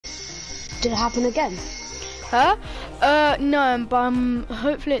Did it happen again? Huh? No, but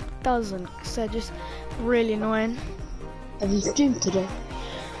hopefully it doesn't, because they're just really annoying. Have you streamed today?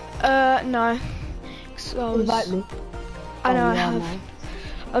 No. Invite me. I know I have.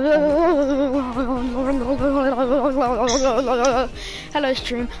 Hello,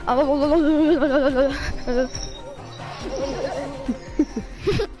 stream.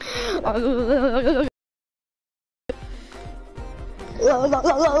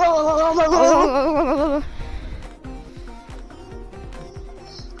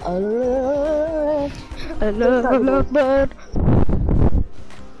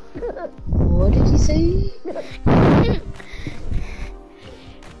 What did you say?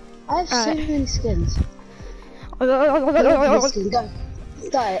 I have so many skins. Skin, go.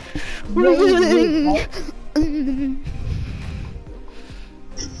 Start it.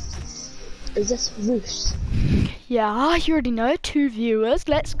 Is this Roos? Yeah, you already know. 2 viewers.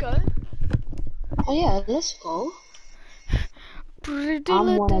 Let's go. Oh yeah, let's go.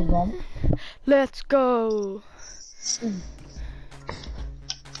 I'm one of them. Let's go.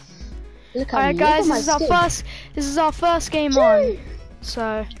 Alright guys, this is our first game on.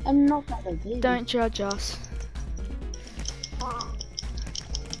 So I'm not that a baby. Don't judge us.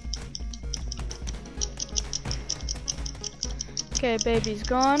 Okay, baby's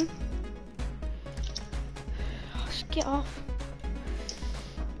gone. Just get off.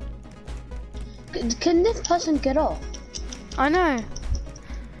 Can this person get off? I know.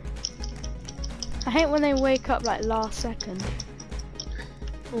 I hate when they wake up like last second.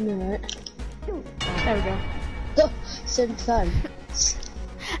 I know, right? There we go. Oh, same time.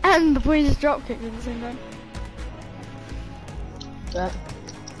 And the boys just drop kicked at the same time. Yeah.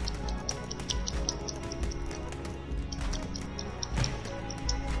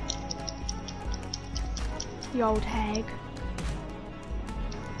 You old hag.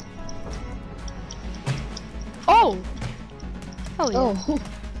 Oh! Oh yeah.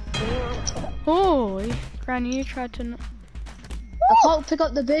 Oh, Granny, you tried to. I can't pick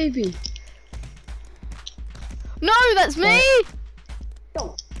up the baby. No, that's me!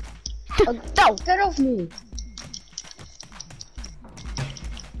 No. No! Get off me.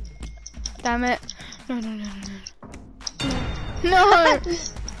 Damn it. No, no, no, no, no. No! That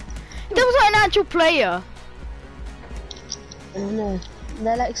was like an actual player. I know.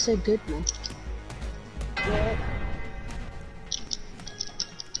 They're like so good, man. Yeah.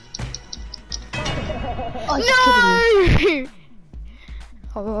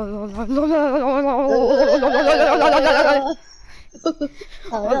 Oh, no!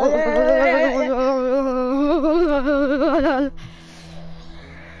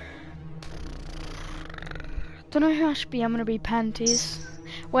 Don't know who I should be. I'm gonna be Panties.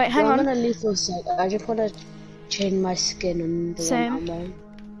 Wait, hang on. I'm gonna leave for a sec. I just wanna change my skin on the one I'm wearing.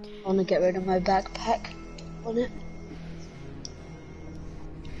 I wanna get rid of my backpack on it.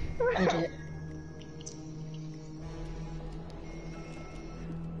 Edit.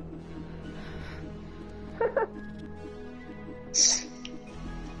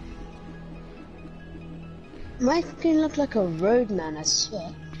 My skin looks like a roadman, I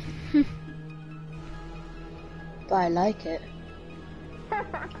swear. But I like it.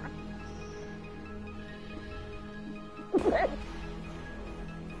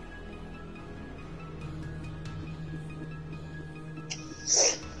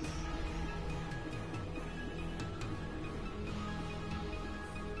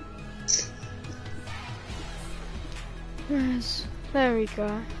 Yes, there we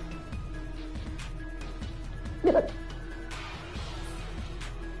go.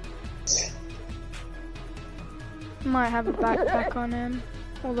 Might have a backpack on him,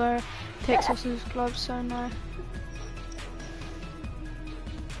 although it takes off his gloves, so no.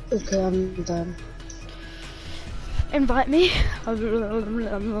 Okay, I'm done. Invite me.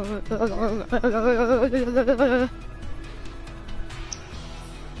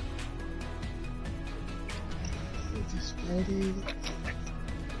 Just loading.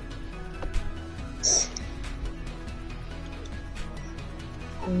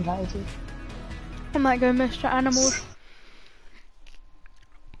 I'm invited. I might go Mr. Animals.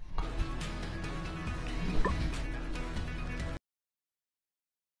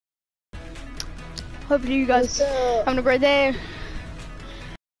 Hopefully you guys having a great day.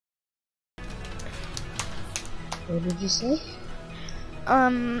 What did you say?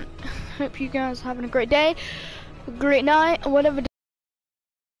 Hope you guys having a great day, a great night, whatever it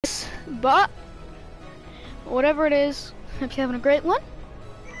is. But whatever it is, hope you're having a great one.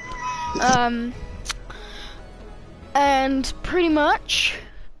 And pretty much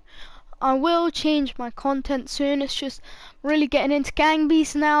I will change my content soon. It's just really getting into Gang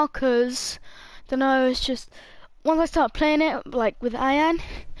Beasts now, cause don't know. It's just once I start playing it, like with Ayan,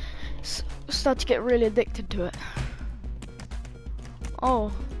 start to get really addicted to it.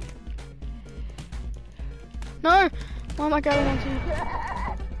 Oh no! Why am I going on to?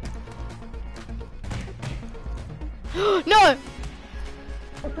 No!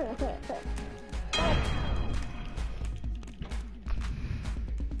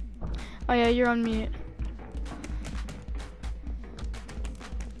 Oh yeah, you're on mute.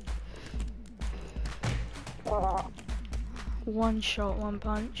 One shot, one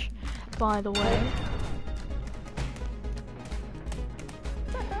punch, by the way.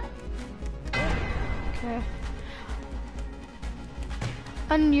 Okay.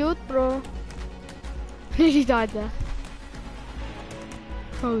 Unmute, bro. He died there.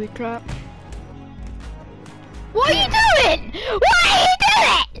 Holy crap. What are you doing? What are you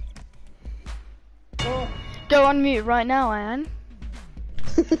doing? Go on mute right now, Ayan.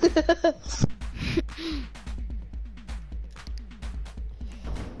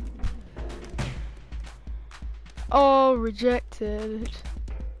 Oh, rejected.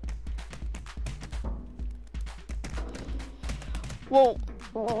 Whoa.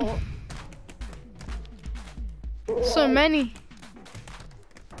 So many.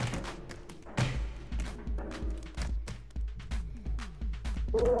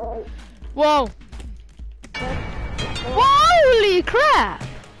 Whoa. Holy crap.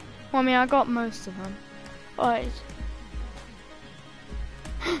 Well, I mean, I got most of them. Alright.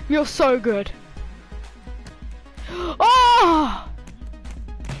 You're so good. Oh!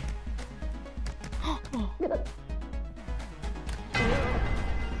 Oh.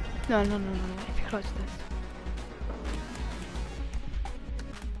 No, if you close this.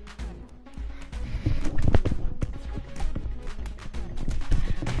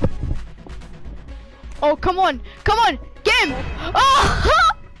 Oh, come on, get him! Oh!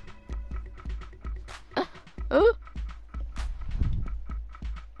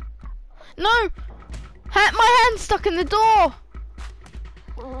 No! My hand's stuck in the door!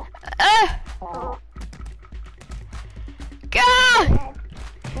 God!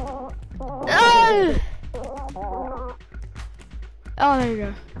 Oh, there you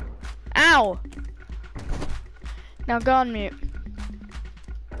go. Ow! Now go on mute.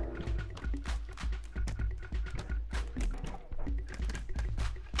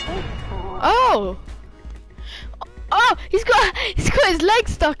 Oh! Oh! He's got his leg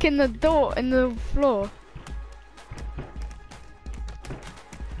stuck in the door, in the floor.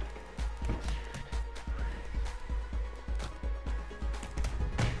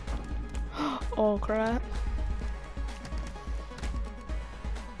 Oh crap.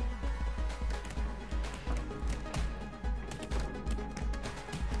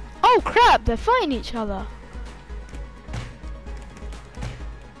 Oh crap, they're fighting each other.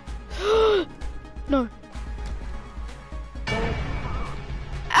 No.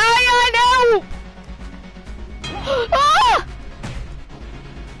 I know. Ah!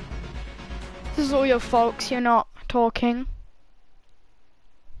 This is all your fault, 'cause you're not talking.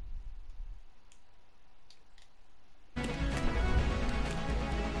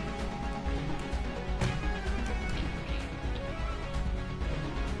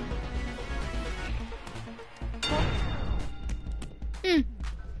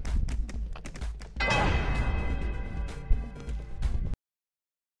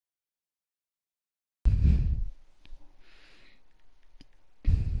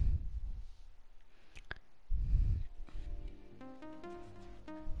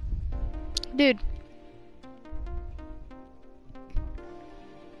 Dude.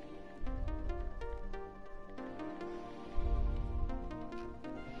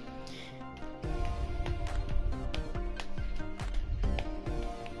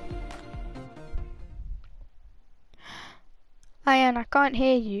 Ian, I can't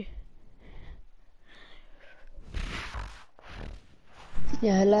hear you.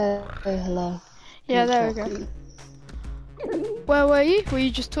 Yeah, hello. Yeah, there we go. Where were you? Were you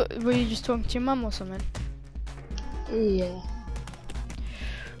just talking to your mum or something? Yeah.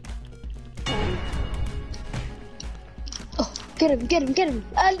 Oh, get him! Get him! Get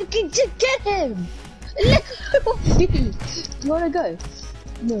him! Let go of me! Do you wanna go?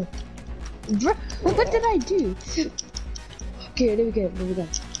 No. Bro, what did I do? Okay, there we go.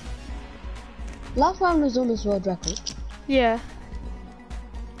 Last round was almost world record. Yeah.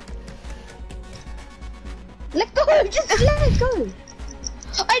 Let go! Just let go!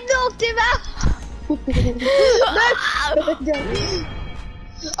 I knocked him out! No!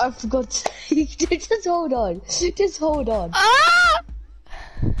 I forgot. Just hold on. Ah!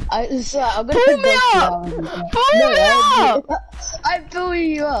 I swear, I'm gonna Pull me go to up! you. Pull me up! I'm pulling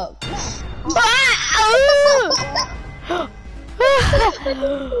you up.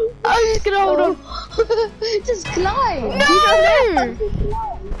 I'm just gonna hold on. Just climb. No!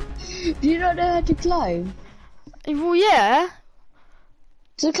 Do you not know how to climb? Well, yeah.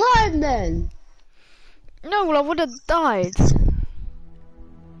 So climb then. No, well, I would have died.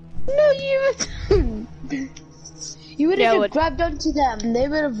 No, you would. You would have just grabbed onto them, and they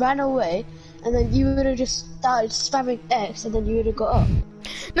would have ran away, and then you would have just started spamming X, and then you would have got up.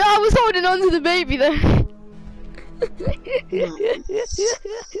 No, I was holding on to the baby though.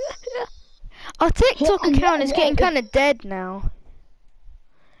 Our TikTok account is getting kind of dead now.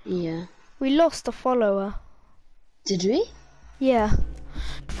 Yeah. We lost a follower. Did we? Yeah.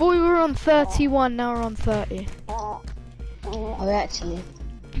 Before we were on 31, now we're on 30. Oh, actually.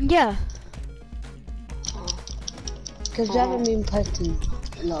 Yeah. Because we haven't been posting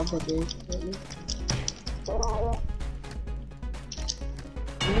a lot of videos lately.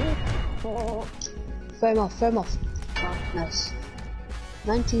 Frame off, frame off. Nice.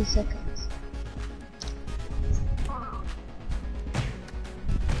 19 seconds.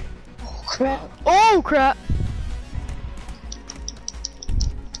 Oh crap. Oh crap!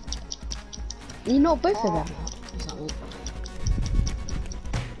 You know both of them out or something.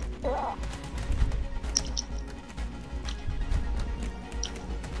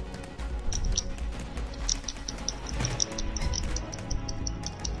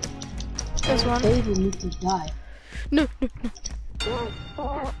 There's one. Baby need to die. No.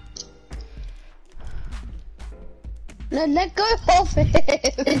 No, let go of him.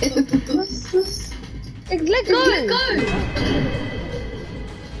 Let go. Let go.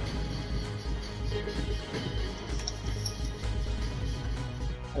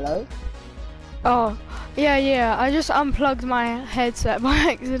 Hello? Oh, yeah. I just unplugged my headset by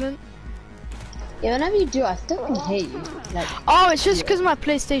accident. Yeah, whenever you do, I still can hear you. Like, Oh, it's just because my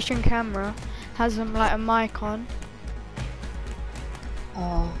PlayStation camera has like a mic on.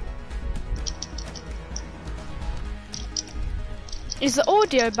 oh. Is the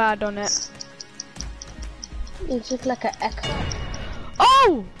audio bad on it? It's just like an echo.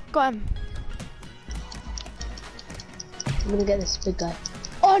 Oh! Got him. I'm gonna get this big guy.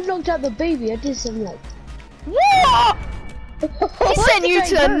 Oh, I knocked out the baby. I did some like. What? He sent you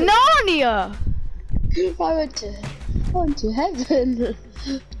to Narnia! I went to heaven.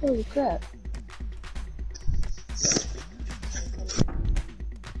 Holy crap.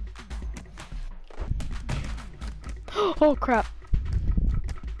 Oh crap.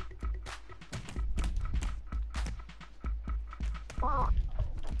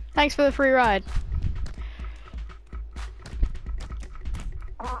 Thanks for the free ride.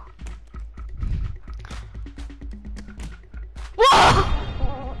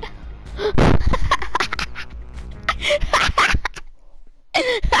 Whoa!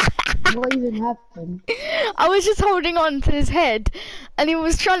 What even happened? I was just holding on to his head, and he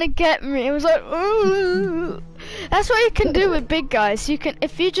was trying to get me. It was like, ooh. That's what you can do with big guys. You can,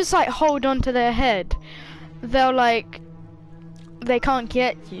 if you just like hold on to their head, they'll like, they can't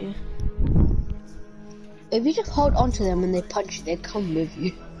get you. If you just hold on to them when they punch you, they come with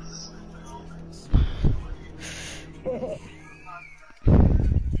you.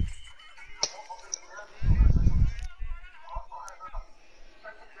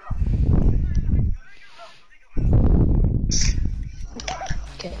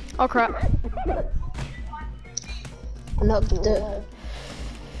 Okay. Oh crap. Knock the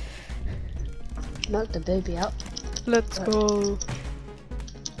baby out. Let's go.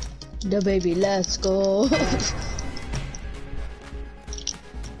 The baby, let's go.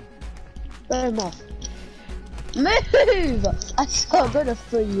 Throw him off. Move! I swear I'm gonna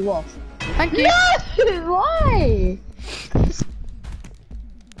throw you off. Thank you. No! Why?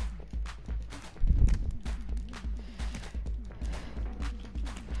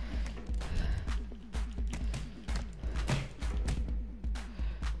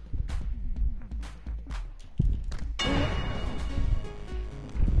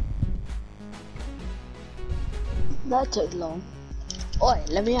 That took long. Oi,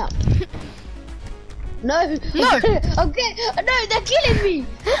 let me out. No! No! Okay, no, they're killing me!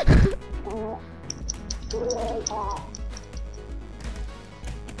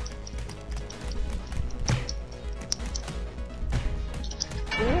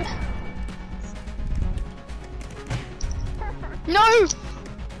 No!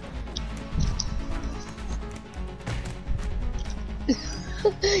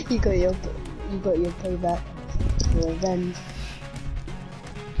 you got your payback. Your revenge.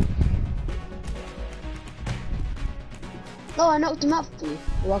 Oh, I knocked him out for you.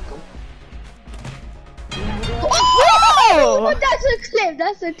 You're welcome. Oh! That's a clip.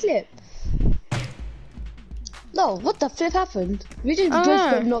 That's a clip. No, what the flip happened? We just both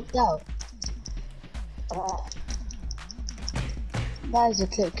got knocked out. That is a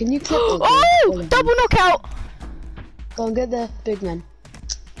clip. Can you clip it? Oh! Double knockout! Go and get the big man.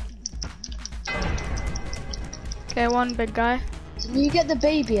 Okay, one big guy. Can you get the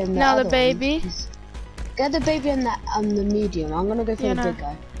baby and the Now the other baby. one? Get the baby and the medium. I'm gonna go for the big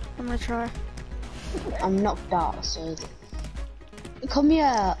guy. I'm gonna try. I'm knocked out, so... Come here.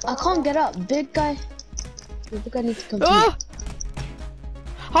 I can't get up. Big guy. The big guy needs to come to me.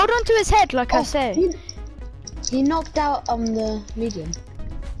 Hold on to his head, like I say. He knocked out the medium.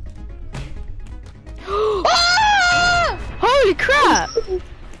 Ah! Holy crap!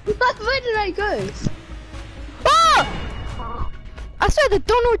 Where did I go? Ah! I saw the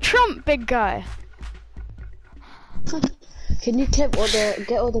Donald Trump big guy. Can you get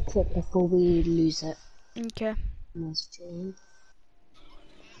all the clip before we lose it? Okay. Nice job.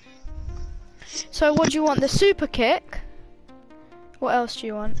 So what do you want? The super kick? What else do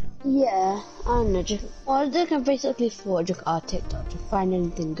you want? Yeah, I don't know. I was looking basically for our TikTok to find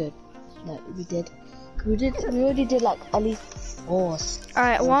anything good that we did. We already did like at least 4.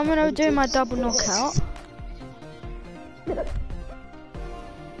 Alright, well I'm gonna do my double knockout.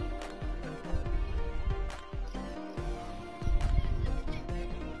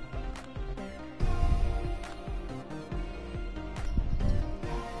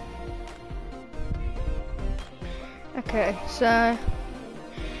 Okay, so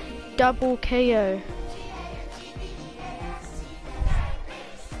double KO.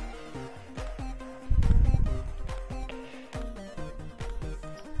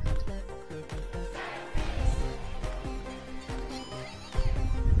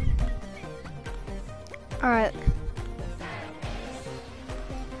 All right.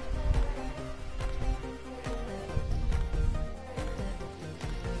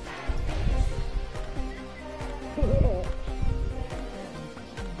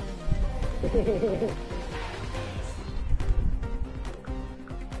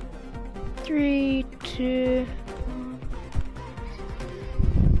 Three, two.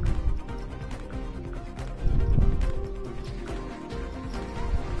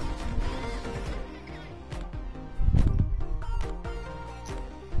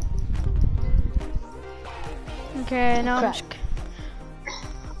 Okay, now I'm just...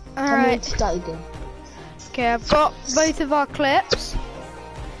 Alright. Start again. Okay, I've got both of our clips.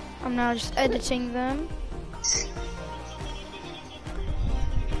 I'm now just editing them.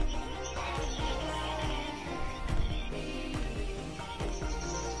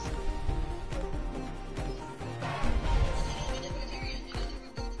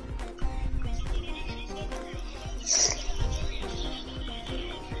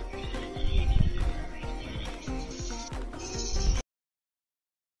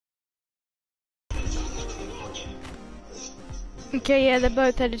 Okay, yeah, they're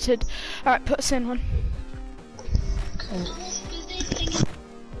both edited. Alright, put us in one. Okay.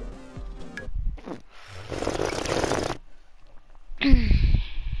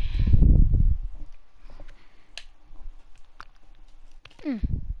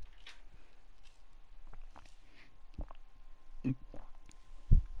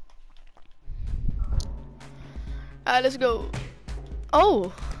 Alright, let's go.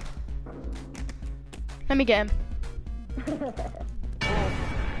 Oh! Let me get him.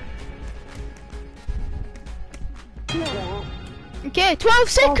 Okay, 12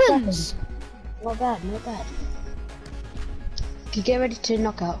 seconds! Not bad, not bad. Okay, get ready to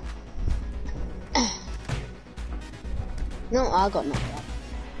knock out. No, I got knocked out.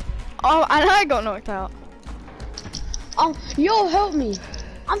 Oh, and I got knocked out. Yo, help me!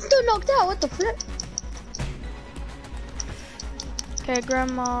 I'm still knocked out, what the flip? Okay,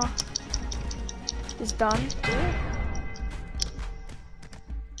 grandma is done.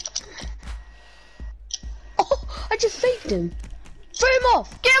 Oh, I just faked him. Throw him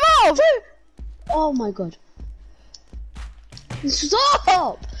off! Get him off! Oh my god.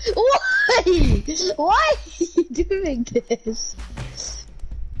 Stop! Why? Why are you doing this?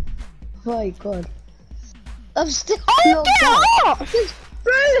 Oh my god. I'm still knocked get out. off! Just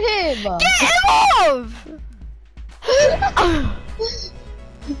throw him! Get him off!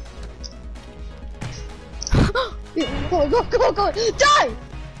 Go! Die!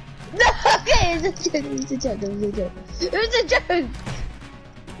 No, okay, it's a joke, it's a joke.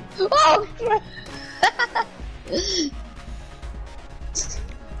 Oh,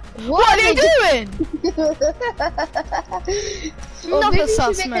 What are you doing? Another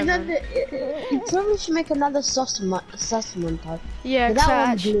sus moment. You probably should make another sus montage. Yeah, but that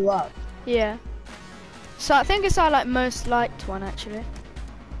one blew up. Yeah. So I think it's our like most liked one actually.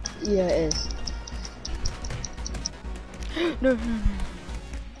 Yeah, it is. No.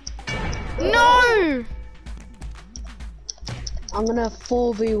 No! I'm gonna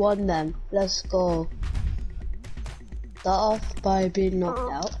 4v1 them. Let's go. Start off by being knocked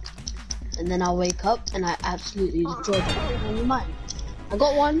out. And then I'll wake up and I absolutely destroy them. Never mind. I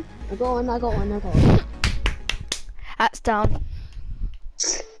got one. Hat's down.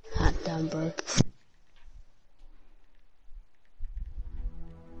 Hat down, bro.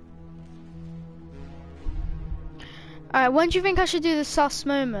 Alright, when do you think I should do the sus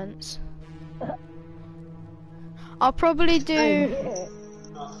moments? I'll probably do it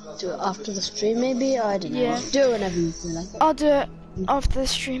after the stream, maybe. I don't know. Yeah. Do it whenever you feel like it. I'll do it after the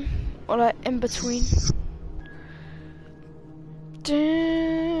stream, or like in between.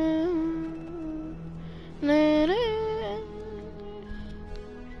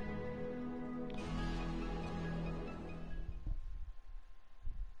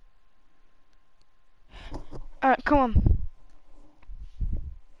 Alright, come on.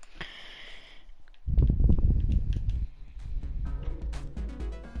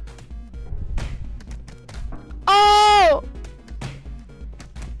 Oh!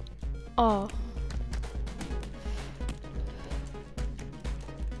 Oh.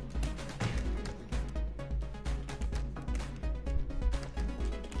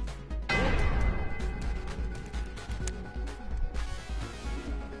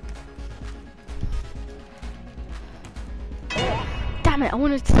 Damn it, I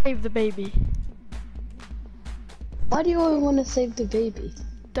wanted to save the baby. Why do you always want to save the baby?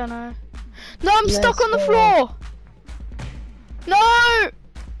 Dunno. No, I'm stuck on the floor! No!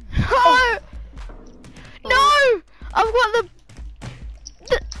 No! No! I've got the...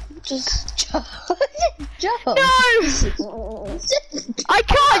 Just jump. Jump! No! I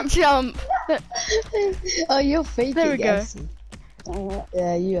can't jump! Oh, you're faking. There we go.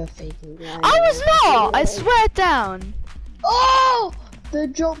 Yeah, you are faking. I was not! I swear down. Oh! The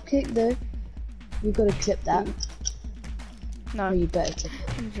drop kick though. You gotta clip that. No. Or you better clip it.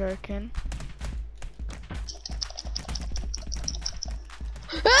 I'm joking.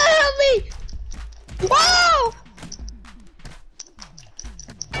 Help me! Oh!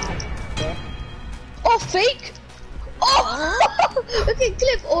 Oh, fake! Oh! Okay,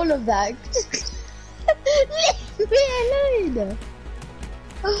 clip all of that. Leave me alone!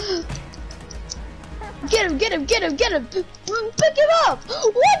 Get him, get him, get him, get him! Pick him up! What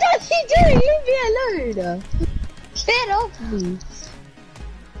are you doing? Leave me alone! Get off me!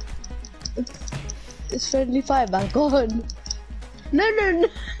 It's friendly fire back on. No, no, no!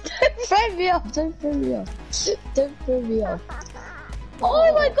 Don't throw me off! Don't throw me off! Don't throw me off!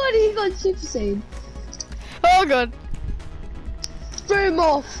 Oh my god, he got Super Saiyan! Oh god! Throw him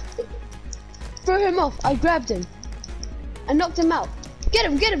off! Throw him off! I grabbed him. I knocked him out. Get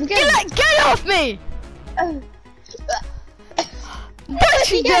him, get him, get him! Get off me! Don't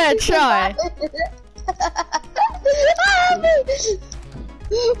you dare try! What's going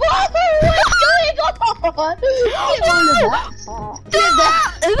on? Get all of that. Get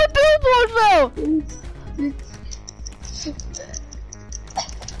that. The billboard fell!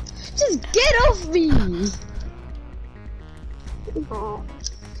 Just get off me!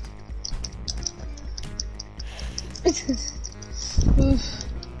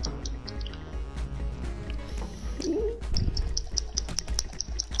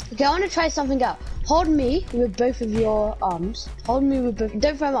 Okay, I want to try something out. Hold me with both of your arms. Hold me with both.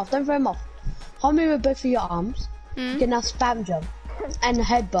 Don't throw him off. Don't throw him off. Hold me with both of your arms. You can now spam jump and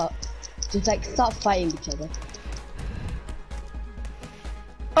headbutt. Just like start fighting each other.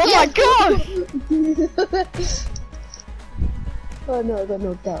 Oh my god! Oh no, I got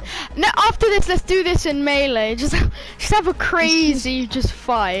knocked out. Now after this, let's do this in melee. Just have a crazy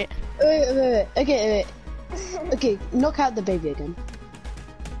fight. Wait. Okay, wait. Okay, knock out the baby again.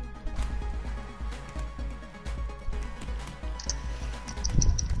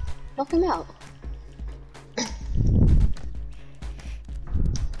 Knock him out.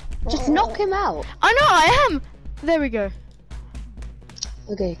 Just knock him out. I know, I am. There we go.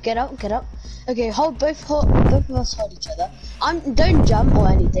 Okay, get up, get up. Okay, both of us hold each other. Don't jump or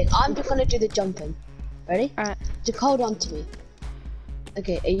anything. I'm just gonna do the jumping. Ready? Alright. Just hold on to me.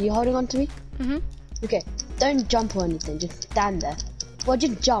 Okay, are you holding on to me? Mhm. Okay, don't jump or anything. Just stand there. Well,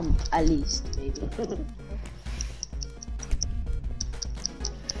 just jump at least, maybe.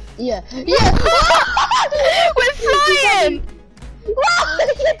 Yeah. We're flying. What are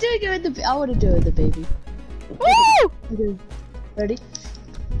you gonna go with the. I want to do it with the baby. Woo! Okay. Ready?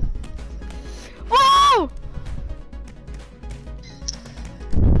 Whoa!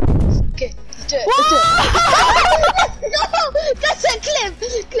 Okay, let's do it. Let's do it. No, that's a clip.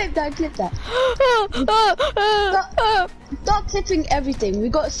 Clip that. Clip that. Stop clipping everything. We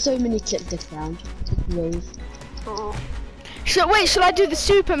got so many clips this round. Wave. Wait, shall I do the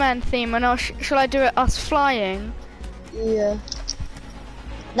Superman theme and shall I do it us flying? Yeah.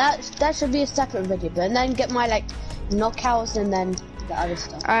 That should be a separate video, but and then get my like knockouts and then the other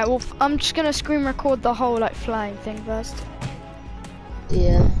stuff. Alright, well I'm just gonna screen record the whole like flying thing first.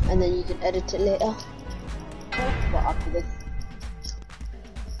 Yeah, and then you can edit it later. Well, after this.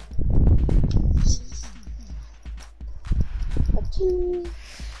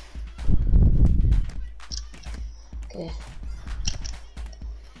 Okay.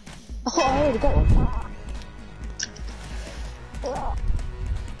 Oh, I already got one.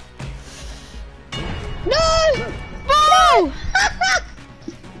 No! Whoa!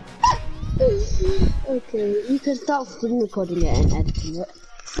 Okay, you can start screen recording it and editing it.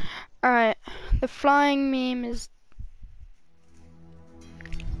 Alright, the flying meme is...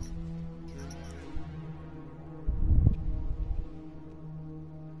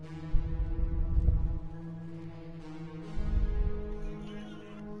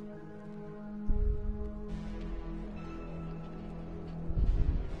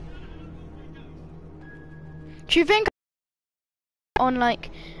 Do you think on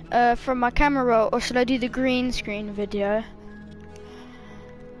like from my camera roll, or should I do the green screen video?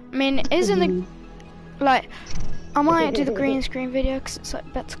 I mean, isn't the like I might do the green screen video because it's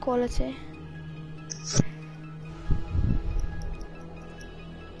like better quality.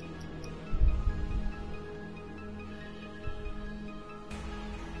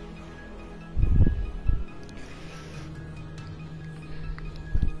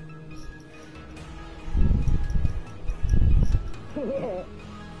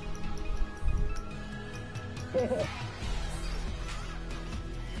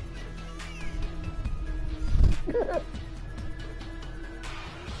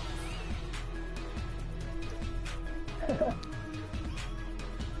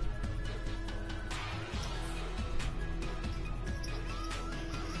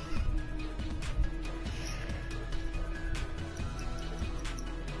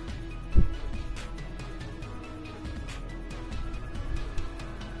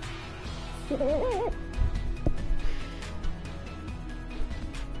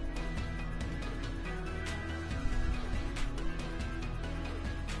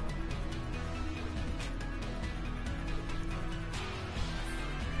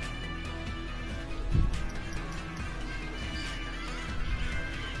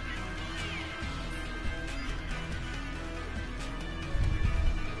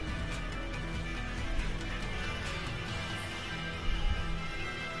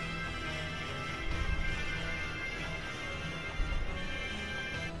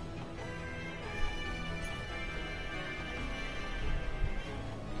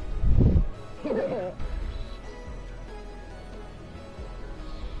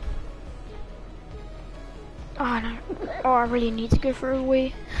 Oh no! Oh, I really need to go for a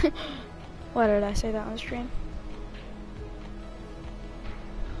wee. Why did I say that on stream?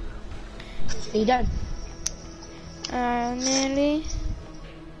 Are you done? Nearly.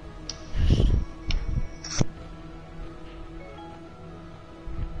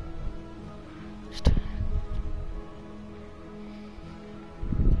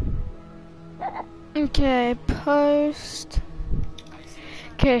 Okay, post.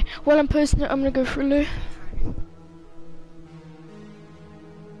 Okay, while I'm posting it, I'm gonna go for a loo.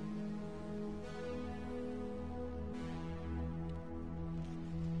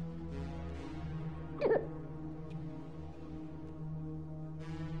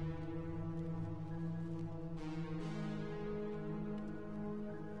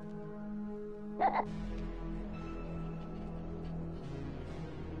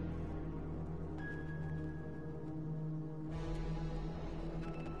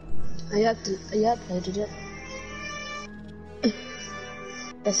 You uploaded it.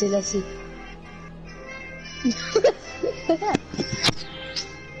 Let's see.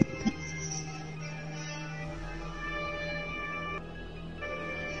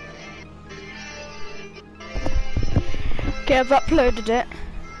 Okay, I've uploaded it.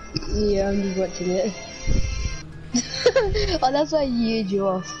 Yeah, I'm just watching it. Oh, that's why you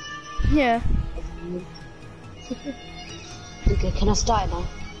off. Yeah. Okay, can I start now?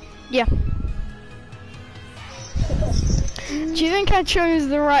 Yeah. Do you think I chose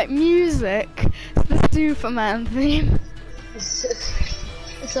the right music? The Superman theme.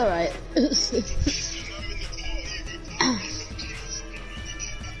 It's alright.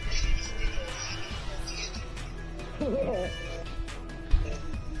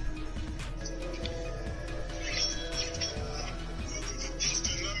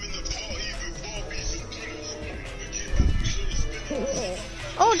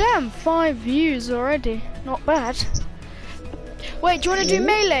 Oh damn, 5 views already. Not bad. Wait, do you want to do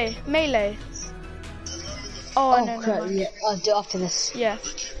melee? Melee. Oh, no, crap, yeah. I'll do it after this. Yeah.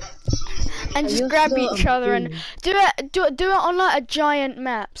 And just grab each other and do it on like a giant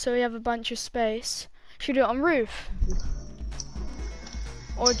map, so we have a bunch of space. Should we do it on roof?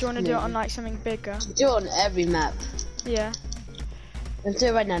 Or do you want to do it on like something bigger? Do it on every map. Yeah. Let's do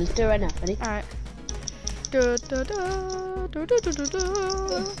it right now. Let's do it right now. Ready? Alright.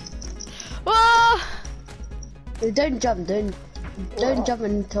 Whoa! Don't jump. Don't jump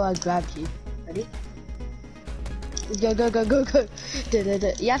until I grab you. Ready? Go, go, go, go, go.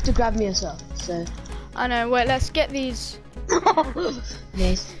 You have to grab me as well. So. I know. Wait, let's get these.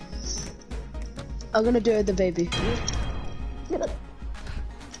 Yes. I'm gonna do it with the baby.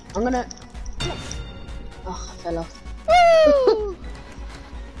 I'm gonna. Oh, I fell off. Woo!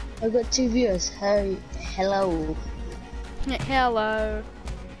 I've got 2 viewers. Hey, hello. Hello.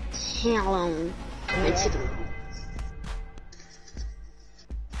 Hello.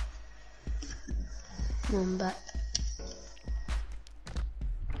 I'm back.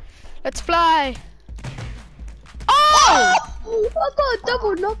 Let's fly. Oh! I got a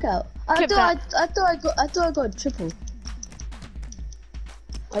double knockout. I thought I got a triple.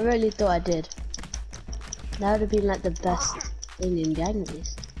 I really thought I did. That would have been like the best thing in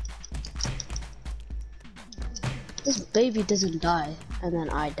Ganges. This baby doesn't die, and then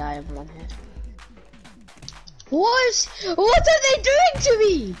I die of one hit. What? What are they doing to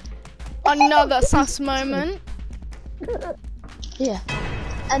me? Another sus moment. Yeah.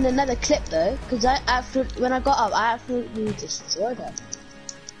 And another clip though, because when I got up, I absolutely destroyed her.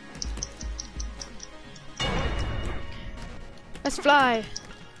 Let's fly.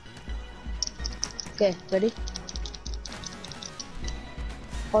 Okay, ready?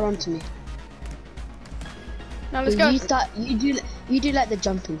 Hold on to me. Now let's go. You do like the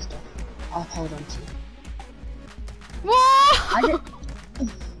jumping stuff. I'll hold on to you. Whoa!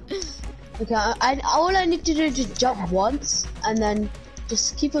 Okay, all I need to do is just jump once and then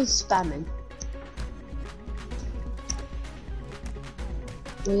just keep on spamming.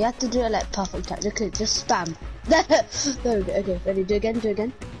 We have to do it like perfect time. Okay, just spam. There we go. Okay, ready? Do again. Do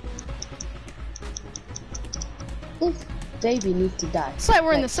again. This baby needs to die. It's like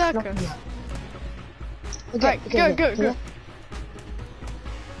we're in the circus. Okay, right, okay, go.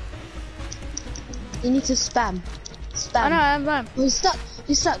 You need to spam. Spam. I know, I'm. Oh, he's stuck.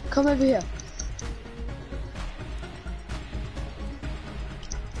 He's stuck. Come over here.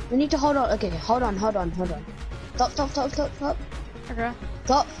 We need to hold on. Okay, hold on. Stop. Okay.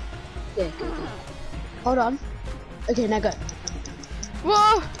 Stop. Okay. Hold on. Okay, now go.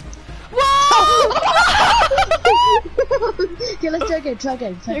 Whoa! Okay, let's try again. Try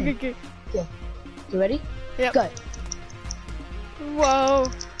again. Okay. Okay. You ready? Yep. Go.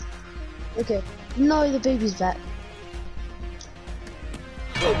 Whoa! Okay. No, the baby's back.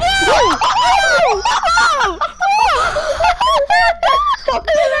 What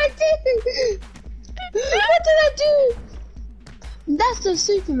did I do? That's the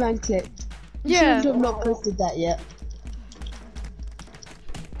Superman clip. Yeah. You should have not posted that yet.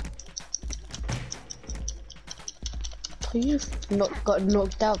 You've not got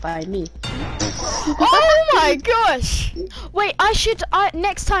knocked out by me. Oh my gosh! Wait,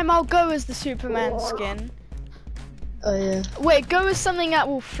 next time I'll go as the Superman skin. Oh yeah. Wait, go as something that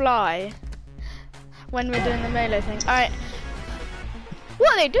will fly when we're doing the melee thing. Alright.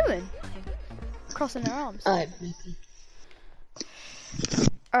 What are they doing? Crossing their arms.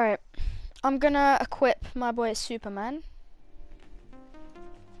 Alright. I'm gonna equip my boy as Superman.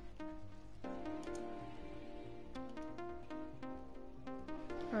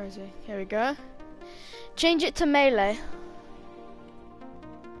 Where is he? Here we go. Change it to melee.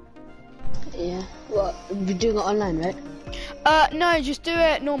 Yeah. What? You're doing it online, right? No, just do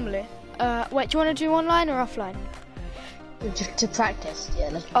it normally. Wait, do you want to do online or offline? Just to practice. Yeah,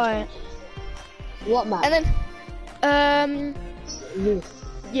 let's Alright. What map? And then, Roof.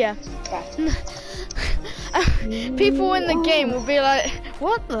 yeah. People in the game will be like,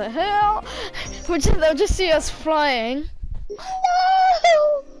 what the hell? They'll just see us flying.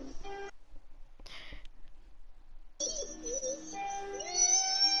 No!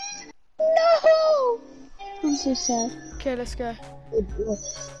 No! I'm so sad. Okay, let's go.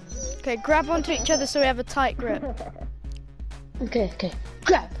 Okay, grab onto each other so we have a tight grip. Okay.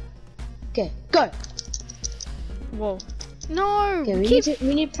 grab. Okay, go. Whoa. No. Okay,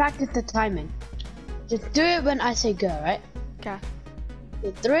 we need to practice the timing. Just do it when I say go, right? Okay.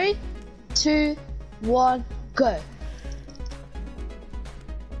 3, 2, 1, go.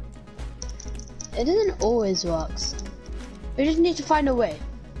 It doesn't always work. We just need to find a way.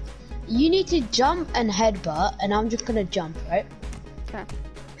 You need to jump and headbutt, and I'm just gonna jump, right? Okay.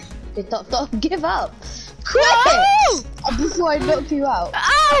 Okay, stop, give up. Quit! No! Before I knock you out.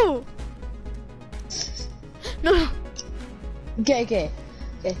 Ow! No. Okay.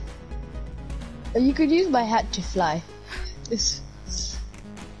 You could use my hat to fly.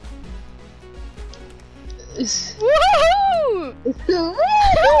 Woohoo!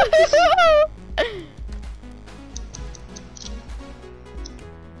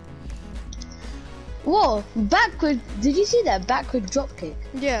 Whoa, backward, did you see that backward drop kick?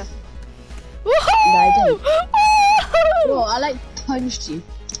 Yeah. No, I Woohoo! didn't. Woohoo! Whoa, I like punched you.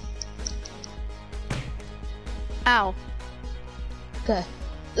 Ow. Go,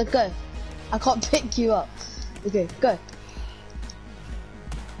 let's go. I can't pick you up. Okay, go.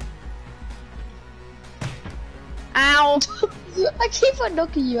 Ow. I keep on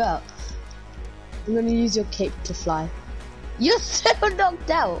knocking you out. I'm gonna use your cape to fly. You're still knocked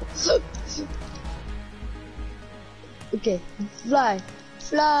out. Okay, fly.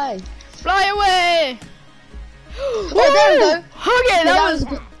 Fly away. Oh, there we go. Okay, that was...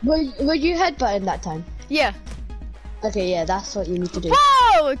 Were you headbutting that time? Yeah. Okay, yeah, that's what you need to do.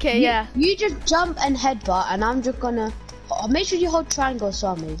 Whoa! Okay, yeah. You just jump and headbutt, and I'm just gonna... make sure you hold triangle as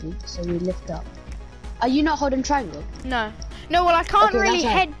well, maybe, so we lift up. Are you not holding triangle? No. No, well, I can't Okay, really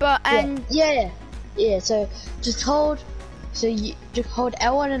that's right. headbutt and... Yeah, so just hold... So you just hold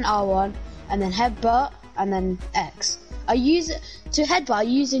L1 and R1, and then headbutt, and then X. To headbutt, are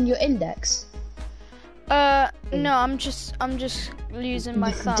you using your index? No, I'm just using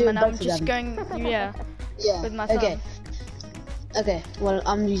my Just thumb, doing and I'm both of just them. going, yeah, Yeah. with my thumb. Okay, well,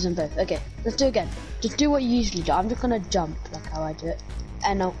 I'm using both. Okay, let's do it again. Just do what you usually do. I'm just gonna jump, like how I do it.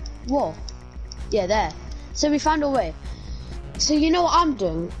 And whoa. Yeah, there. So we found a way. So you know what I'm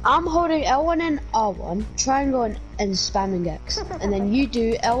doing? I'm holding L1 and R1, triangle and spamming X. And then you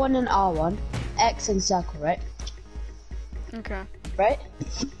do L1 and R1, X and circle, right? Okay. Right?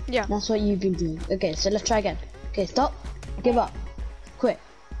 Yeah. That's what you've been doing. Okay, so let's try again. Okay, stop. Give up. Quit.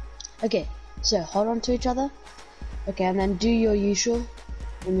 Okay, so hold on to each other. Okay, and then do your usual.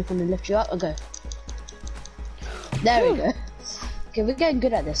 And we're gonna lift you up and go. There we go. Okay, we're getting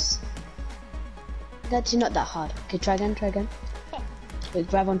good at this. It's actually not that hard. Okay, try again. Wait,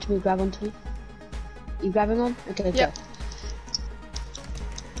 grab onto me. You grabbing on? Okay, let's Yep.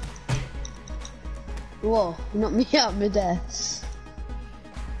 go. Whoa, you knocked me out mid-air.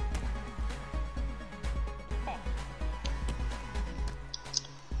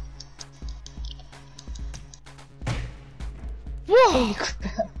 Whoa!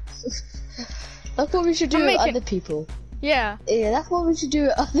 That's what we should do I'm with making- other people. Yeah. Yeah, that's what we should do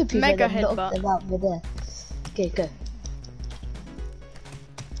with other people. Mega and knock headbutt. them out mid-air. Okay, go.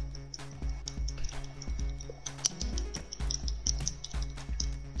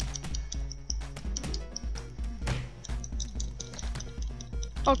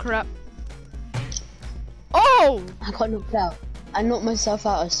 Oh crap. Oh! I got knocked out. I knocked myself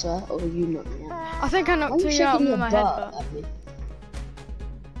out, I swear. Or you knocked me out. I think I Why knocked are you you out shaking with your my butt headbutt. at me?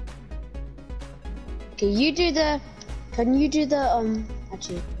 Okay, you do the... Can you do the,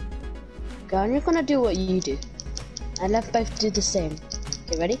 actually... Go, I'm just gonna do what you do. And let's both do the same.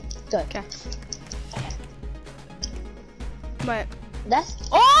 Okay, ready? Go. Okay. Wait. That's...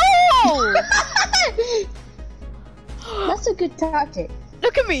 Oh! That's a good tactic.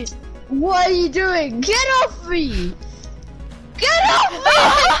 Look at me. What are you doing? Get off me! Get off me!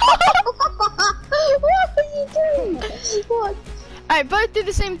 What are you doing? What? Alright, both do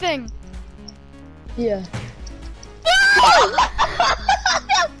the same thing. Yeah.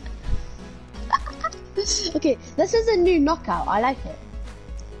 Okay, this is a new knockout. I like it.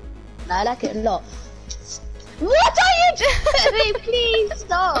 I like it a lot. What are you doing? Please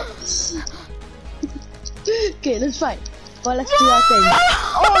stop. Okay, let's fight. Well, let's do our thing.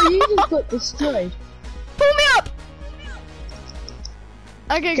 Oh, you just got destroyed. Pull me up.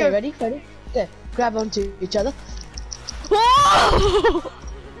 Okay, Okay, go. ready? Go. Grab onto each other. Whoa!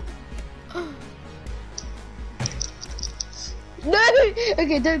 No!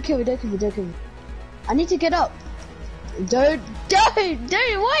 Okay, don't kill me. I need to get up. Don't!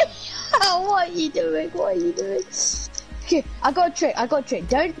 What? What are you doing? Okay, I got a trick.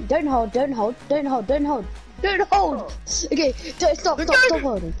 Don't hold. Okay, stop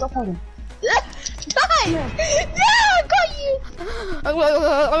holding. Die! No, I got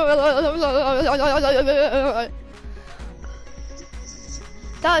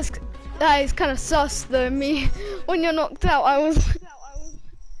That is kind of sus though. Me, when you're knocked out, I was.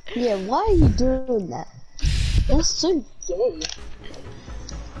 Yeah, why are you doing that? That's so gay.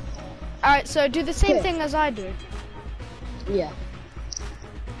 Alright, so do the same Okay. thing as I do. Yeah.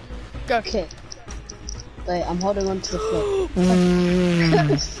 Go. Okay. Wait, I'm holding on to the floor.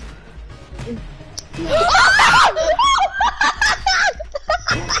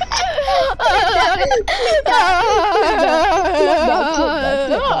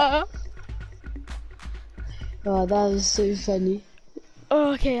 Oh, that was so funny.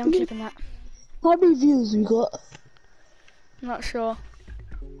 Oh, okay, I'm clipping that. How many views we got? Not sure.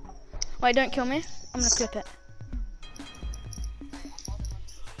 Wait, don't kill me. I'm gonna clip it.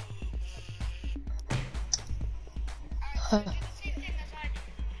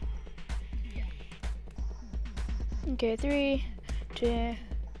 Okay, 3, 2,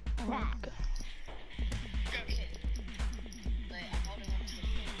 1, go.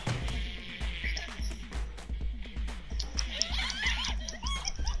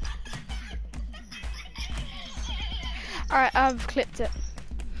 Alright, I've clipped it.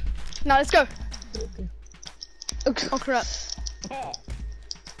 Now let's go. Okay. Oh crap.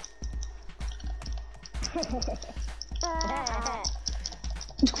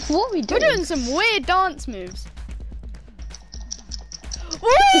 What are we We're doing? doing some weird dance moves.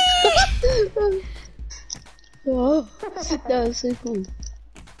 Whee! Oh, that was so cool.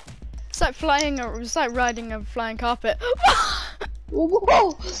 It's like flying, it's like riding a flying carpet.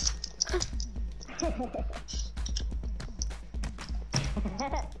 Whoa.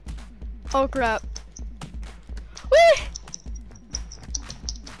 Oh crap. Whee!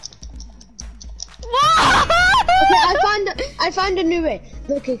 Okay, I found a new way.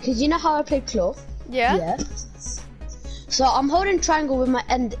 Okay, cause you know how I play claw? Yeah? Yeah. So I'm holding triangle with my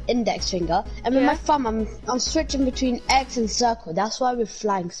index finger, and with Yeah. my thumb I'm switching between X and circle. That's why we're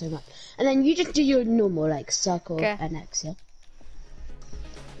flying so much. And then you just do your normal like circle Okay. and X, yeah.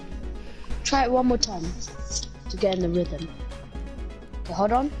 Try it one more time to get in the rhythm. Okay,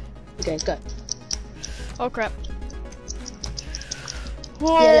 hold on. Okay, go. Oh crap.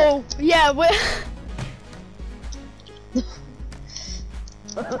 Whoa! Yeah, we're...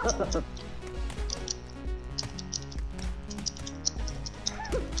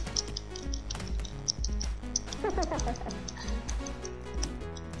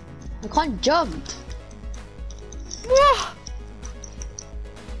 I can't jump. Whoa!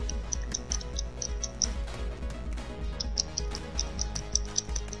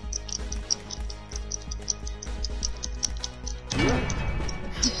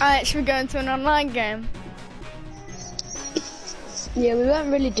 Alright, should we go into an online game? Yeah, we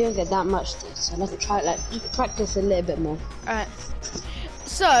weren't really doing it that much though, so let's try like practice a little bit more. Alright.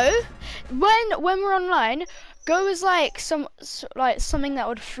 So, when we're online, go as like something that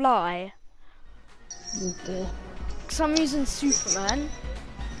would fly. Okay. Cause I'm using Superman.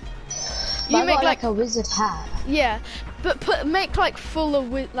 But You I make got, like a wizard hat. yeah, but make like full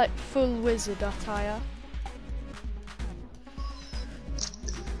wizard attire.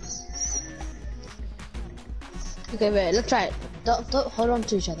 Okay, wait, let's try it. Don't hold on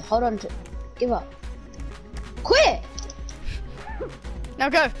to each other. Hold on to. Give up. Quit! Now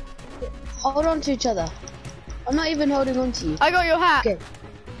go. Hold on to each other. I'm not even holding on to you. I got your hat. Okay.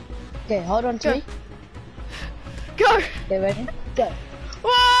 Okay, hold on to Go. me. Go. Okay, ready? Go.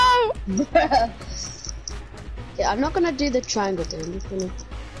 Whoa! Yeah, I'm not gonna do the triangle thing. I'm just gonna.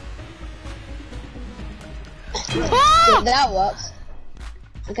 Ah! Okay, that works.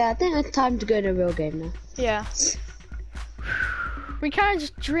 Okay, I think it's time to go to a real game now. Yeah. We kind of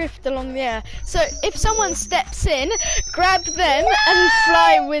just drift along the air. So if someone steps in, grab them and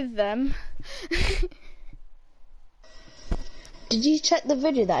fly with them. Did you check the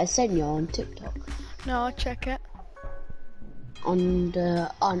video that I sent you on TikTok? No, I'll check it. On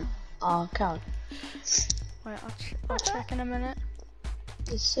our account. Wait, I'll check in a minute.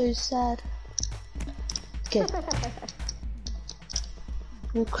 It's so sad. Okay.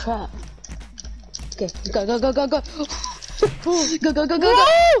 Oh crap. Okay, go. Go. Go. Whoa! Go.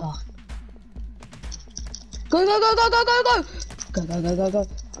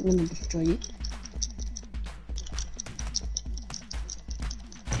 I'm gonna destroy you.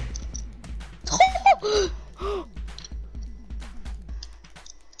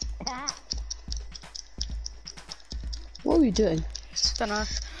 What are we doing? Don't know.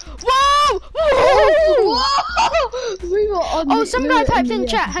 Whoa! Whoa! Whoa! We were on. Oh, some guy typed in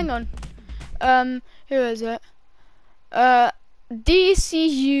chat. Hang on. Who is it?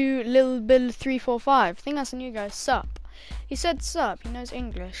 DCU Lil Bill 345. I think that's a new guy. Sup? He said sup. He knows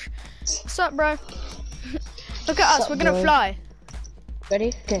English. Sup, bro? Look at us. Sup, We're gonna bro? fly.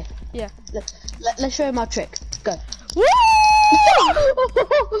 Ready? Okay. Yeah. Let's show him our trick. Go. Woo!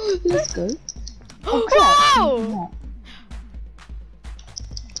 Let's go. Wow!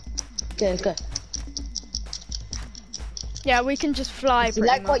 Go, go. Yeah, we can just fly. If you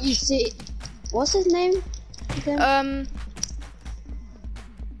pretty like what much. you see, what's his name? Again?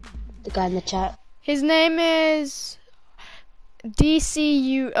 The guy in the chat. His name is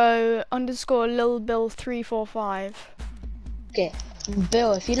DCUO_LilBill345. Okay,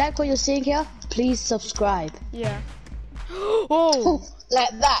 Bill, if you like what you're seeing here, please subscribe. Yeah. Oh! Like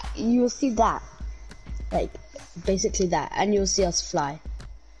that, you will see that. Like, basically that, and you'll see us fly.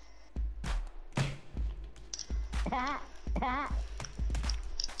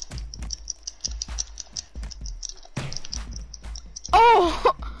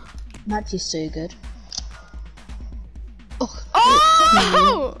 Oh! Match is so good.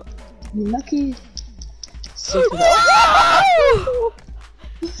 Oh! Lucky. Whoa!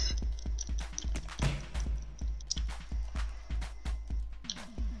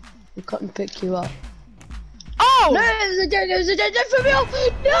 We couldn't pick you up. Oh! No, there's a dead for me!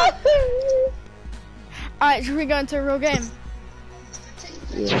 No! Alright, should we go into a real game?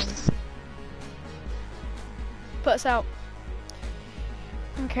 Yeah. Put us out.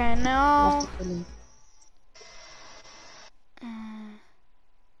 Okay, now.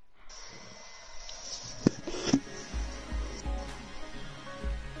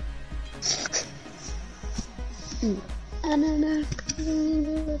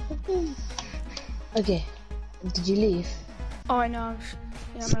 Okay, did you leave? Oh, I know.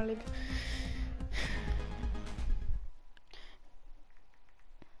 Yeah, I'm gonna leave.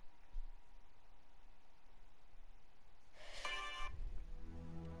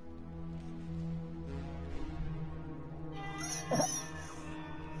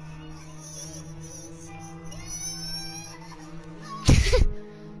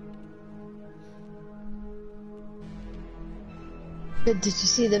 Did you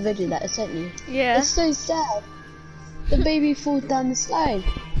see the video that I sent you? Yeah. It's so sad. The baby falls down the slide.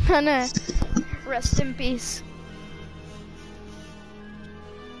 I know. Rest in peace.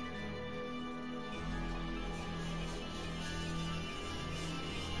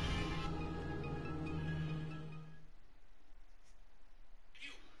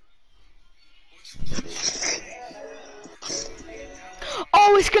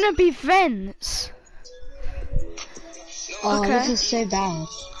 Oh, it's gonna be vents. Oh, Okay. this is so bad.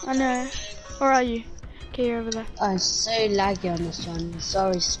 I know. Where are you? Okay, you're over there. Oh, it's so laggy on this one.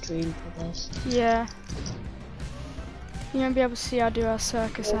 Sorry, stream, for this. Yeah. You won't be able to see I do our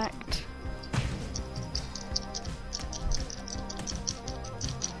circus act.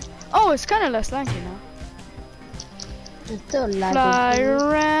 Oh, it's kind of less laggy now. It's still lagging. Fly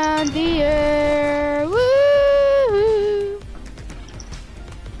around the air, woo!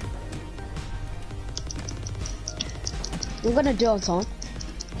 I'm gonna do on someone.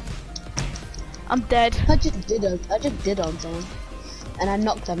 I'm dead. I just did on someone, and I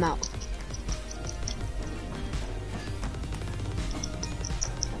knocked them out.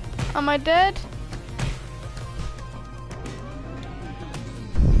 Am I dead?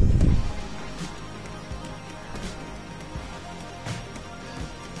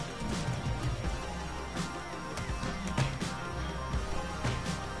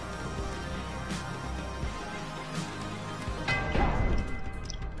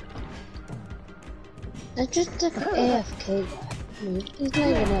 I just took an AFK guy. He's not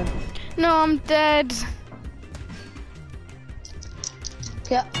even in. No, I'm dead.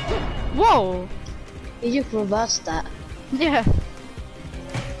 Yeah, Whoa. you just reversed that. Yeah.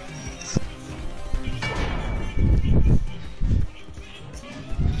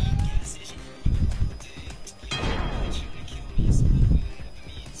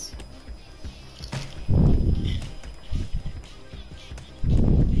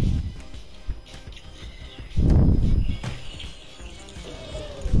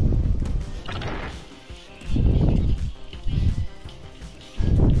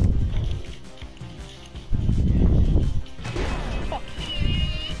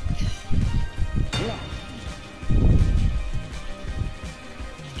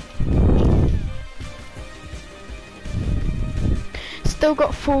 Still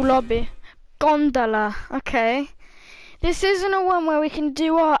got full lobby. Gondola, okay. This isn't a one where we can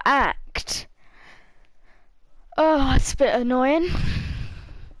do our act. Oh, it's a bit annoying.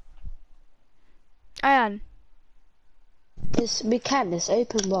 Ayan. We can, it's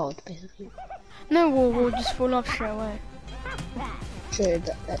open world, basically. No, we'll just fall off straight away. True,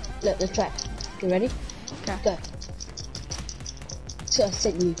 look, let's try. You ready? Okay. Go. So I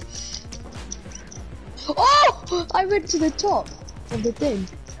sent you. Oh! I went to the top of the thing.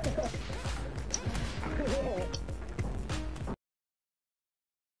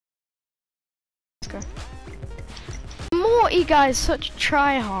 Let's go. Morty guy's such a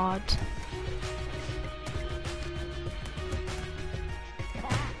tryhard.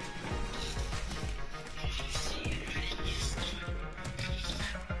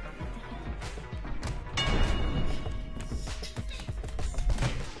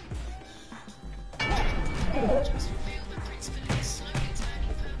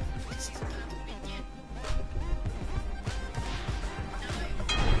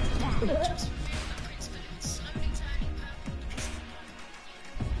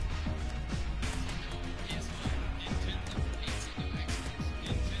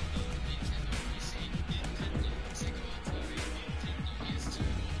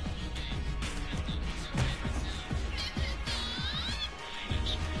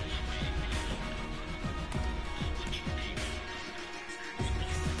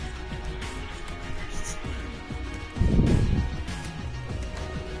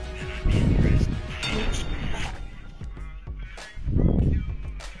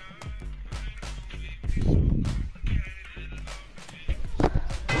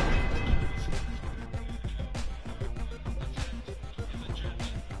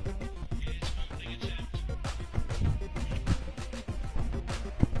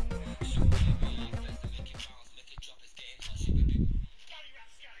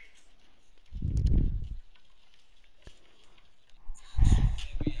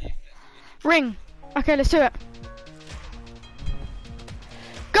 Ring. Okay, let's do it.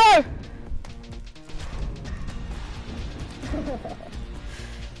 Go!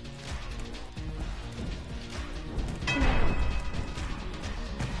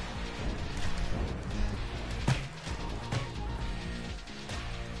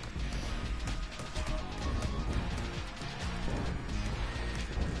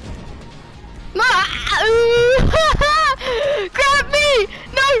 Grab me!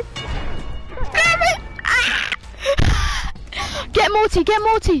 No! Grab me! Ah! Get Morty, get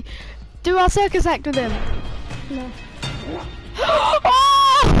Morty! Do our circus act with him. No.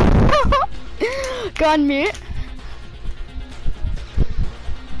 Oh! Go on mute.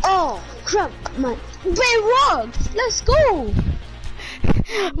 Oh, crap, man. Big rocks! Let's go!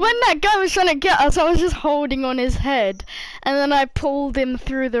 When that guy was trying to get us, I was just holding on his head, and then I pulled him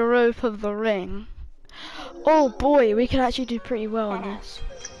through the rope of the ring. Oh boy, we could actually do pretty well on this.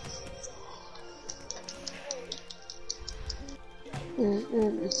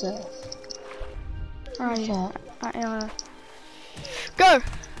 Go!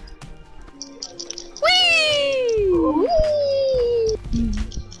 Whee!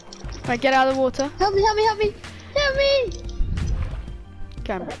 Right, get out of the water. Help me, help me, help me! Help me!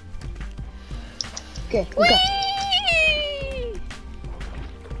 Camera. Okay, Whee!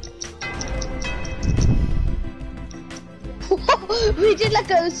 We did like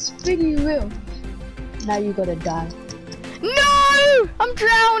a spinny wheel. Now you gotta die. No! I'm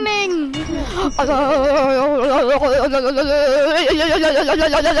drowning!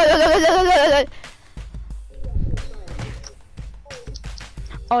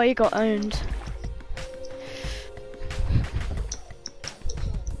 Oh, he got owned.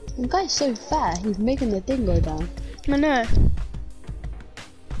 The guy's so fat, he's making the thing go down. I know.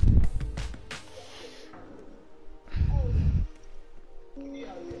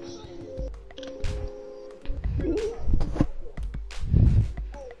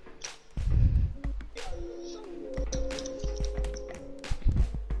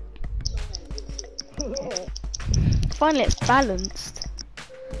 Finally, it's balanced.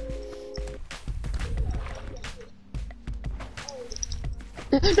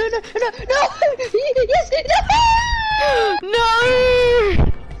 No, no, no, no, no! Yes, no! No!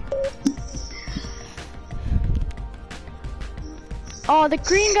 Oh, the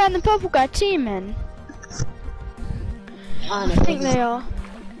green guy and the purple guy teaming. I think they are.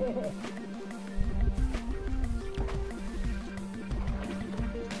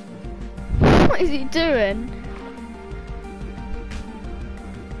 What is he doing?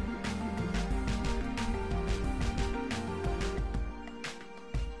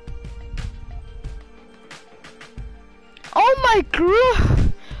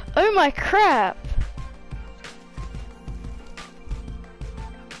 Oh my crap.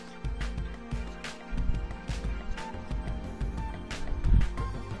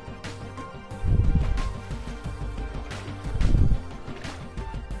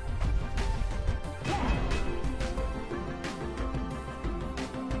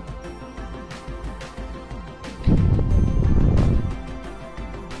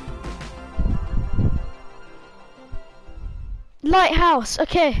 Lighthouse,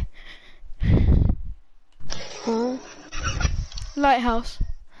 okay. Huh? Lighthouse.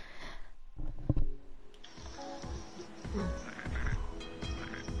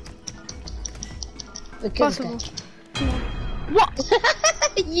 Okay, Possible. okay. What?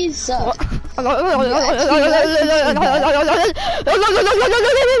 You suck. My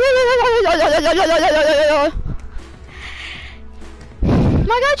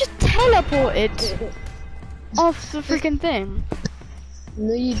guy just teleported off the freaking thing.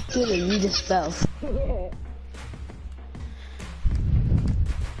 No, you didn't. You just fell.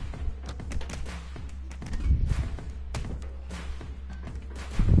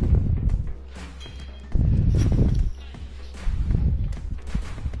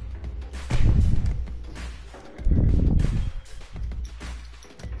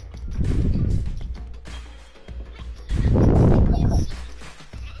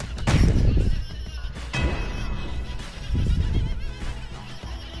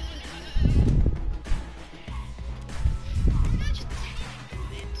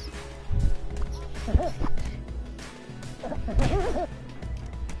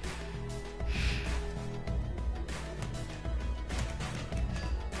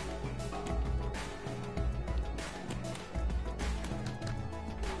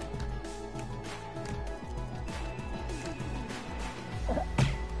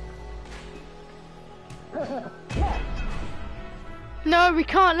 No, we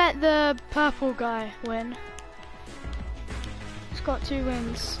can't let the purple guy win. He's got 2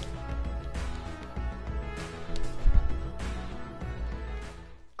 wins.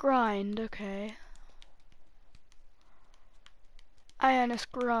 Grind, okay. Ionis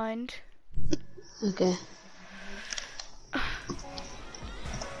grind. Okay.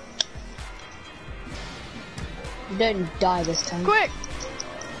 Don't die this time. Quick!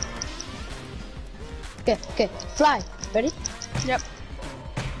 Okay, okay. Fly. Ready? Yep.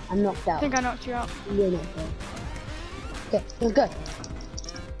 I'm knocked out. I think I knocked you out. You're knocked out. Okay, let's go.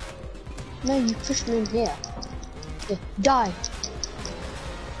 No, you pushed me in here. Okay, die.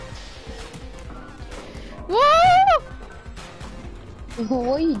 Woo!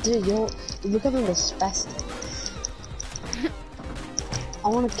 What are you doing? You're becoming a spastic. I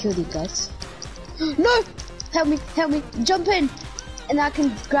want to kill these guys. No! Help me, help me. Jump in. And I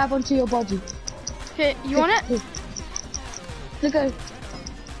can grab onto your body. Okay, you want it? Look go.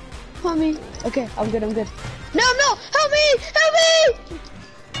 Help me. Okay, I'm good, I'm good. No, no! Help me! Help me!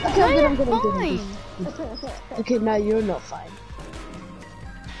 Okay, I'm good, I'm good, I'm good, I'm good. Okay, no, you're not fine.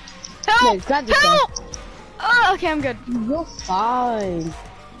 Help! No, grab this guy. Help! Oh, okay, I'm good. You're fine.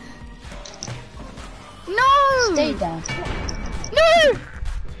 No! Stay down. No!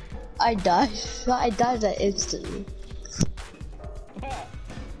 I died. I died that instantly.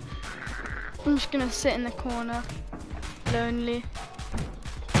 I'm just gonna sit in the corner, lonely,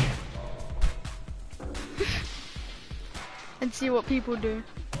 and see what people do.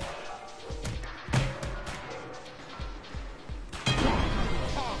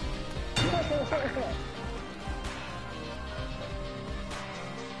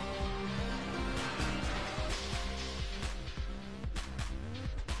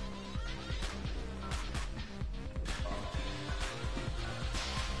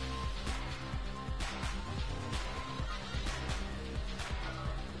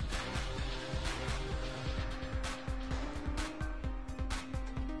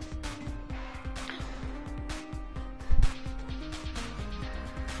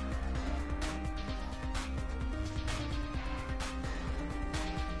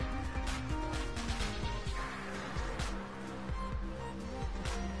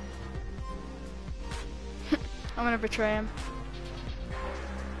 I'm gonna betray him.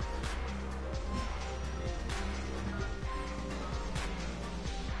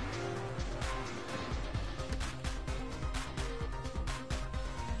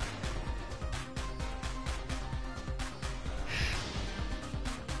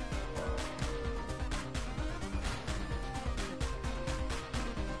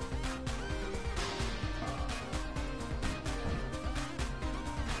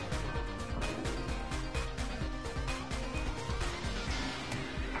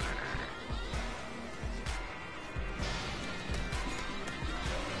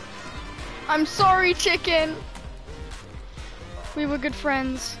 I'm sorry, chicken. We were good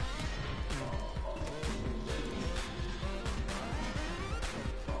friends.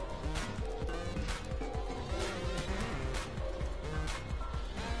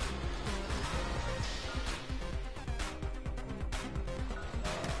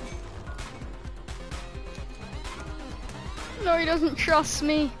 No, he doesn't trust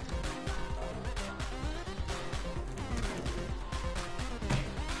me.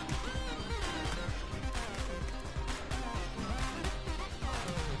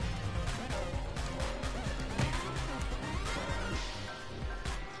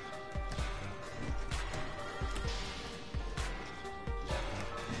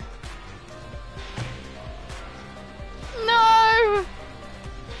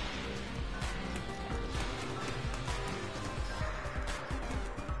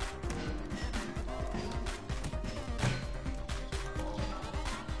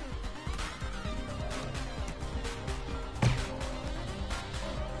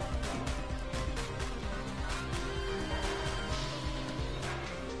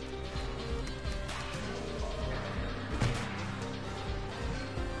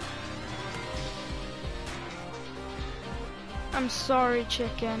 I'm sorry,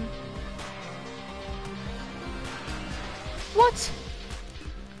 chicken. What?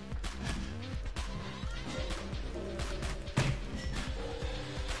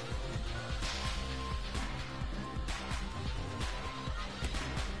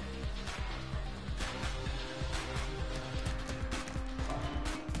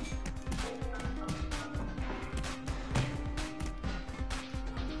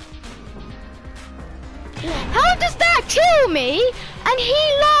 How does that kill me? And he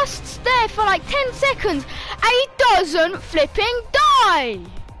lasts there for like 10 seconds and he doesn't flipping die!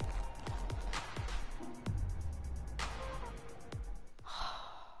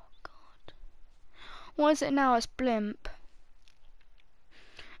 Oh god. What is it now? It's blimp.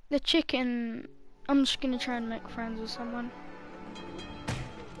 The chicken... I'm just gonna try and make friends with someone.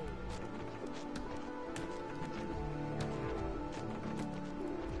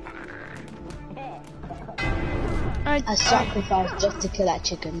 I sacrificed just to kill that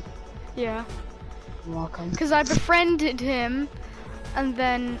chicken. Yeah. You're welcome. Because I befriended him, and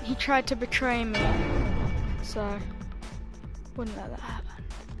then he tried to betray me. So, wouldn't let that happen.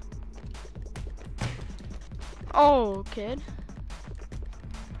 Oh, kid.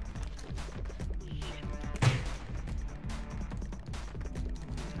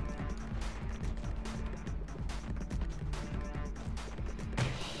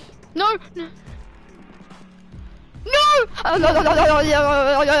 No! No! No! I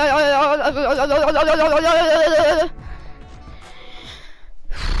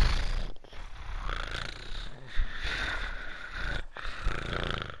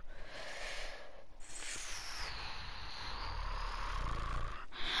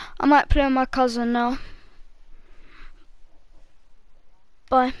might play with my cousin now.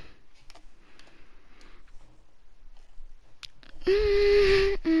 Bye.